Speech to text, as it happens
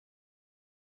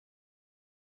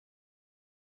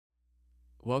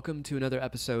Welcome to another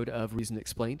episode of Reason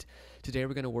Explained. Today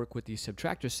we're going to work with the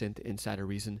Subtractor synth inside of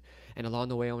Reason, and along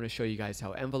the way I want to show you guys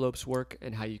how envelopes work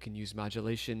and how you can use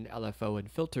modulation, LFO,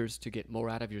 and filters to get more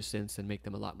out of your synths and make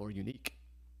them a lot more unique.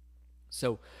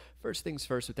 So first things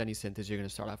first with any synth is you're going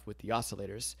to start off with the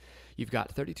oscillators. You've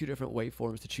got 32 different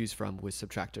waveforms to choose from with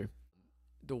Subtractor.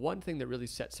 The one thing that really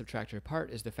sets Subtractor apart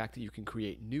is the fact that you can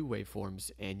create new waveforms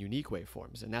and unique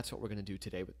waveforms, and that's what we're going to do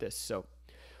today with this. So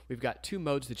we've got two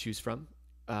modes to choose from.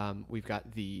 We've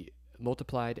got the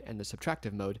multiplied and the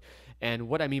subtractive mode, and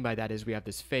what I mean by that is we have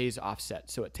this phase offset.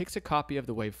 So it takes a copy of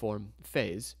the waveform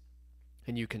phase,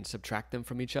 and you can subtract them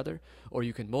from each other, or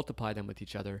you can multiply them with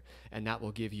each other, and that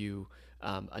will give you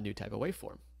a new type of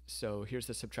waveform. So here's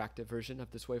the subtractive version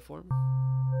of this waveform.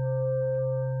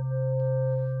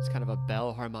 It's kind of a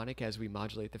bell harmonic as we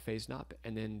modulate the phase knob,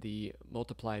 and then the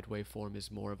multiplied waveform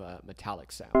is more of a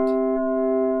metallic sound.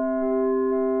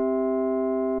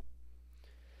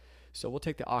 So we'll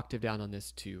take the octave down on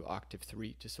this to octave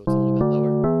 3, just so it's a little bit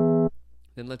lower.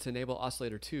 Then let's enable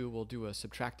oscillator 2. We'll do a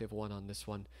subtractive 1 on this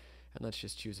one, and let's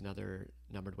just choose another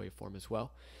numbered waveform as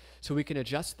well. So we can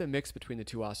adjust the mix between the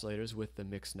two oscillators with the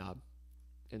mix knob.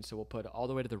 And so we'll put all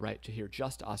the way to the right to hear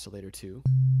just oscillator 2.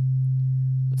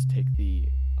 Let's take the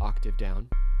octave down.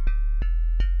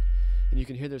 And you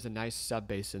can hear there's a nice sub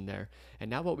bass in there. And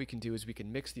now what we can do is we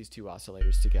can mix these two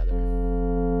oscillators together.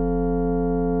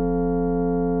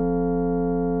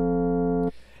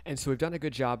 And so we've done a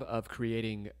good job of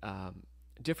creating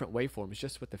different waveforms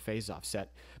just with the phase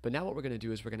offset. But now what we're going to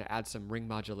do is we're going to add some ring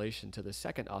modulation to the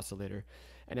second oscillator,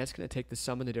 and that's going to take the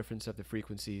sum and the difference of the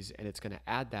frequencies, and it's going to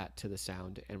add that to the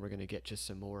sound, and we're going to get just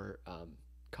some more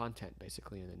content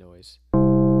basically in the noise.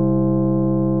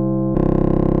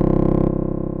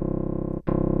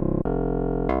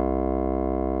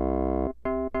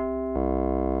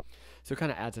 So it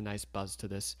kind of adds a nice buzz to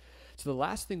this. So the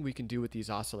last thing we can do with these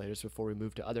oscillators before we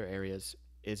move to other areas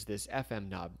is this FM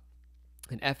knob.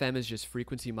 And FM is just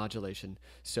frequency modulation.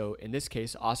 So in this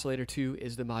case, oscillator 2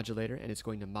 is the modulator, and it's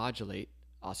going to modulate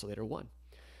oscillator 1.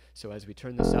 So as we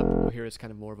turn this up, we'll hear it's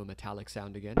kind of more of a metallic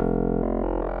sound again.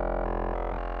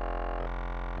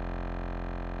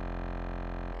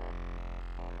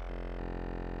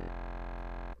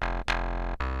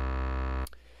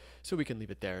 So we can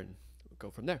leave it there and go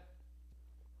from there.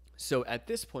 So at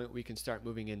this point, we can start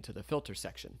moving into the filter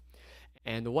section.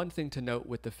 And the one thing to note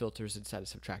with the filters inside of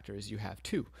Subtractor is you have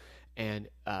two. And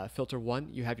filter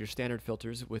 1, you have your standard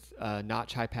filters with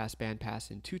notch, high pass, band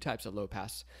pass, and 2 types of low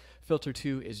pass. Filter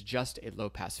 2 is just a low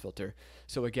pass filter.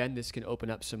 So again, this can open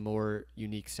up some more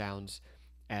unique sounds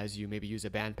as you maybe use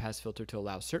a band pass filter to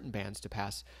allow certain bands to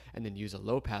pass, and then use a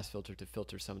low pass filter to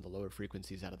filter some of the lower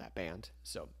frequencies out of that band.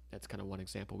 So that's kind of one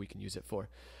example we can use it for.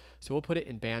 So we'll put it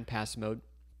in band pass mode.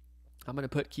 I'm going to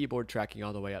put keyboard tracking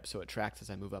all the way up so it tracks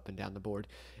as I move up and down the board.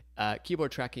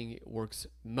 Keyboard tracking works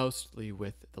mostly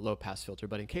with the low pass filter,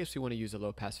 but in case we want to use a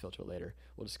low pass filter later,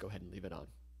 we'll just go ahead and leave it on.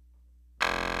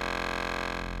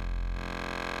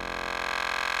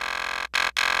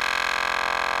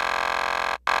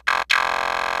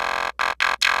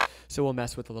 So we'll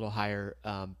mess with a little higher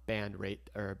band rate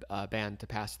or band to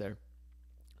pass there.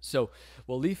 So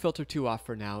we'll leave filter 2 off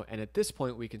for now, and at this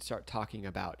point we can start talking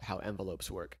about how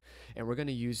envelopes work. And we're going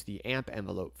to use the amp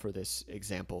envelope for this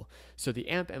example. So the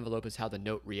amp envelope is how the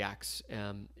note reacts.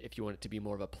 If you want it to be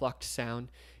more of a plucked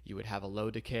sound, you would have a low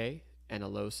decay and a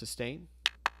low sustain.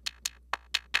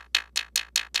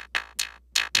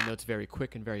 The note's very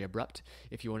quick and very abrupt.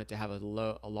 If you want it to have a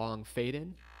long fade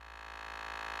in,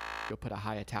 you'll put a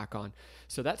high attack on.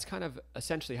 So that's kind of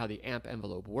essentially how the amp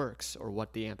envelope works, or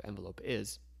what the amp envelope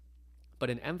is. But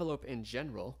an envelope in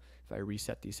general, if I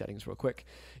reset these settings real quick,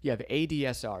 you have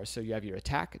ADSR, so you have your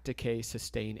attack, decay,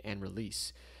 sustain, and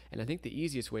release. And I think the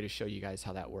easiest way to show you guys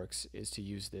how that works is to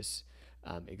use this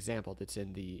example that's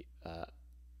in the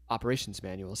operations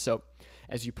manual. So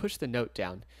as you push the note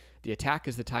down, the attack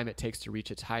is the time it takes to reach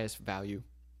its highest value.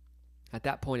 At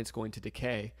that point, it's going to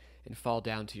decay and fall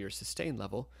down to your sustain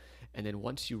level. And then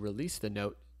once you release the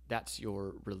note, that's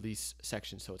your release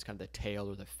section. So it's kind of the tail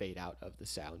or the fade out of the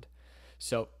sound.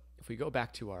 So if we go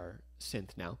back to our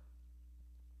synth now,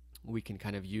 we can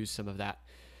kind of use some of that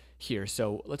here.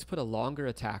 So let's put a longer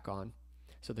attack on,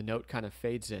 so the note kind of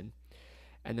fades in.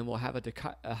 And then we'll have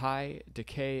a high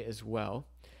decay as well.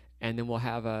 And then we'll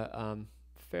have a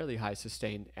fairly high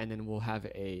sustain. And then we'll have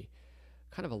a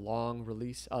kind of a long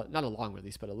release, not a long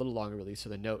release, but a little longer release, so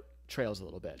the note trails a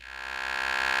little bit.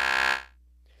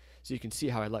 So you can see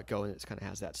how I let go and it kind of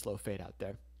has that slow fade out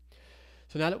there.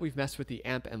 So now that we've messed with the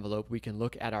amp envelope, we can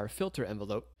look at our filter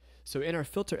envelope. So in our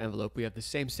filter envelope, we have the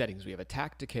same settings. We have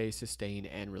attack, decay, sustain,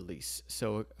 and release.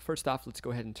 So first off, let's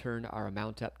go ahead and turn our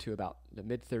amount up to about the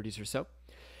mid-30s or so.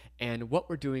 And what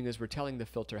we're doing is we're telling the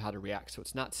filter how to react. So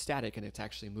it's not static, and it's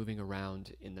actually moving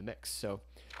around in the mix. So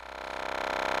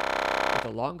with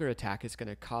a longer attack, it's going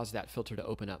to cause that filter to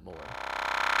open up more.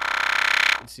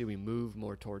 And see, we move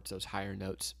more towards those higher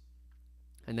notes.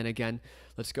 And then again,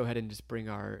 let's go ahead and just bring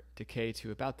our decay to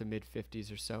about the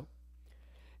mid-50s or so.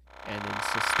 And then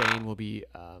sustain will be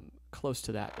close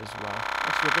to that as well.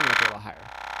 Actually, we'll bring it up a little higher.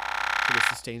 So the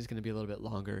sustain is going to be a little bit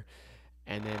longer.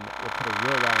 And then we'll put a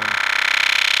real long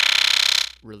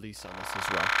release on this as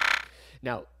well.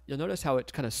 Now, you'll notice how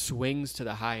it kind of swings to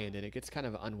the high end and it gets kind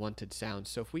of unwanted sound.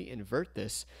 So if we invert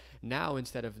this, now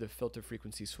instead of the filter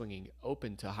frequency swinging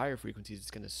open to higher frequencies,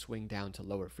 it's going to swing down to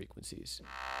lower frequencies.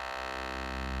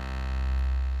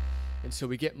 And so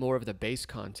we get more of the bass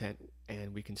content,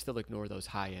 and we can still ignore those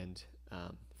high-end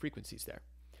frequencies there.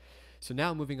 So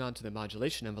now moving on to the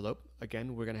modulation envelope.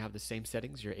 Again, we're going to have the same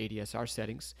settings, your ADSR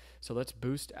settings. So let's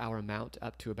boost our amount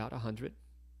up to about 100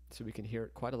 so we can hear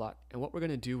it quite a lot. And what we're going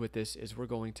to do with this is we're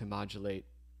going to modulate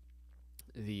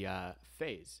the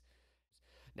phase.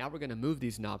 Now we're going to move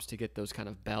these knobs to get those kind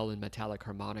of bell and metallic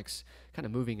harmonics kind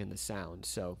of moving in the sound.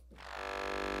 So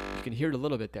you can hear it a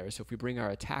little bit there. So if we bring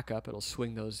our attack up, it'll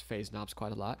swing those phase knobs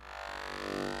quite a lot.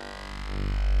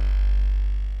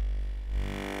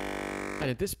 And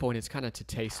at this point, it's kind of to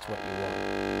taste what you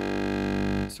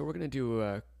want. So we're going to do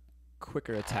a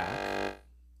quicker attack.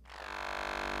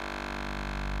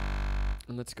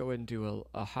 And let's go ahead and do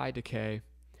a high decay,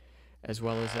 as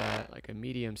well as like a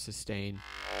medium sustain,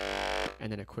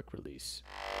 and then a quick release.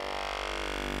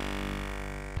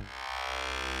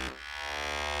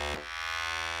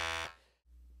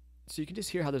 So you can just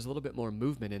hear how there's a little bit more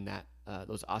movement in that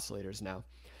those oscillators now.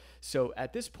 So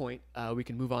at this point, we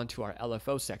can move on to our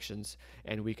LFO sections,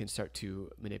 and we can start to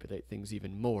manipulate things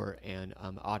even more and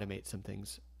automate some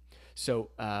things. So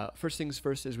first things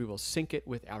first is we will sync it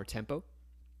with our tempo.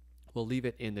 We'll leave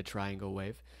it in the triangle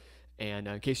wave. And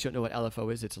in case you don't know what LFO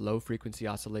is, it's low frequency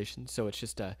oscillation. So it's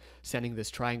just sending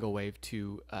this triangle wave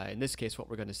to, in this case, what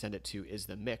we're going to send it to is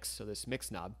the mix, so this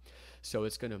mix knob. So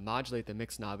it's going to modulate the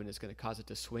mix knob, and it's going to cause it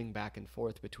to swing back and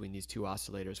forth between these two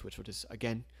oscillators, which will just,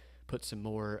 again, put some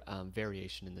more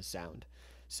variation in the sound.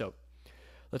 So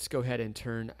let's go ahead and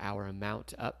turn our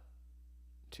amount up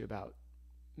to about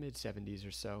mid-70s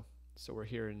or so. So we're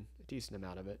hearing a decent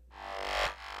amount of it.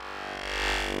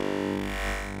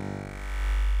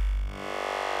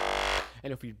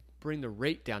 And if we bring the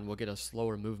rate down, we'll get a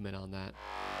slower movement on that.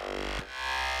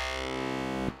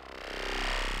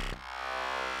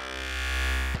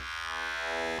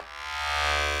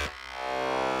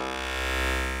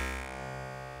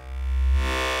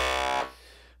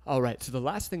 All right, so the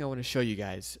last thing I want to show you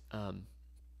guys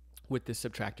with this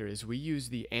subtractor is we use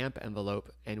the amp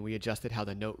envelope, and we adjusted how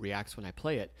the note reacts when I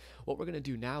play it. What we're going to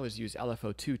do now is use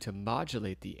LFO2 to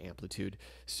modulate the amplitude.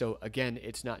 So again,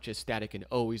 it's not just static and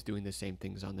always doing the same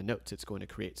things on the notes. It's going to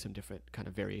create some different kind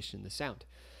of variation in the sound.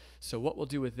 So what we'll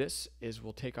do with this is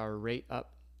we'll take our rate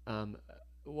up.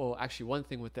 Well, actually, one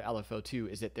thing with the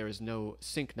LFO2 is that there is no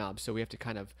sync knob, so we have to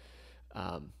kind of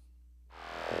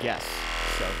guess.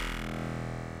 So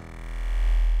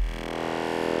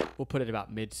we'll put it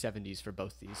about mid-70s for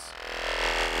both these.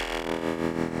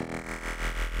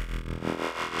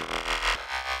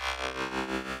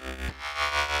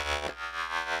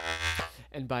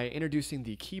 And by introducing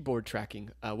the keyboard tracking,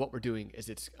 what we're doing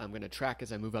is I'm going to track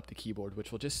as I move up the keyboard,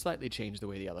 which will just slightly change the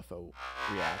way the LFO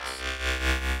reacts.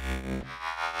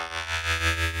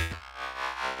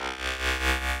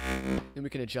 Then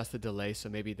we can adjust the delay, so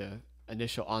maybe the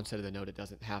initial onset of the note, it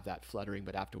doesn't have that fluttering,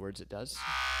 but afterwards it does.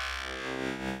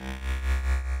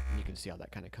 And you can see how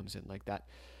that kind of comes in like that.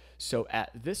 So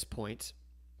at this point,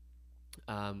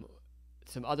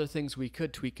 some other things we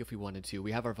could tweak if we wanted to.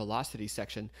 We have our velocity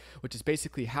section, which is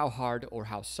basically how hard or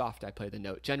how soft I play the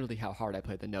note, generally how hard I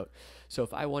play the note. So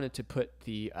if I wanted to put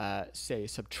the, say,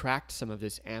 subtract some of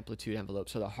this amplitude envelope,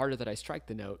 so the harder that I strike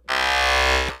the note,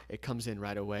 it comes in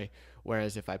right away,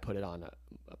 whereas if I put it on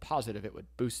a positive, it would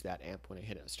boost that amp when I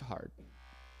hit it hard.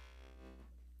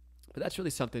 But that's really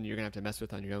something you're going to have to mess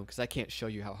with on your own, because I can't show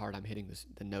you how hard I'm hitting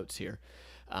the notes here.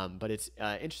 But it's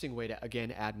an interesting way to,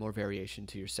 again, add more variation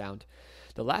to your sound.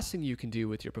 The last thing you can do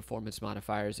with your performance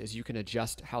modifiers is you can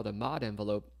adjust how the mod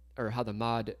envelope, or how the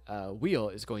mod wheel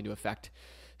is going to affect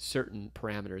certain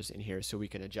parameters in here. So we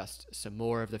can adjust some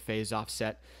more of the phase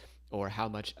offset, or how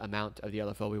much amount of the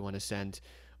LFO we want to send,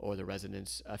 or the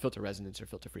resonance, filter resonance or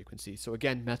filter frequency. So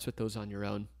again, mess with those on your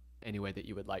own any way that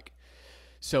you would like.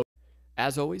 So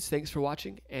As always, thanks for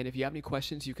watching, and if you have any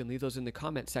questions, you can leave those in the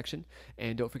comment section,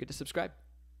 and don't forget to subscribe.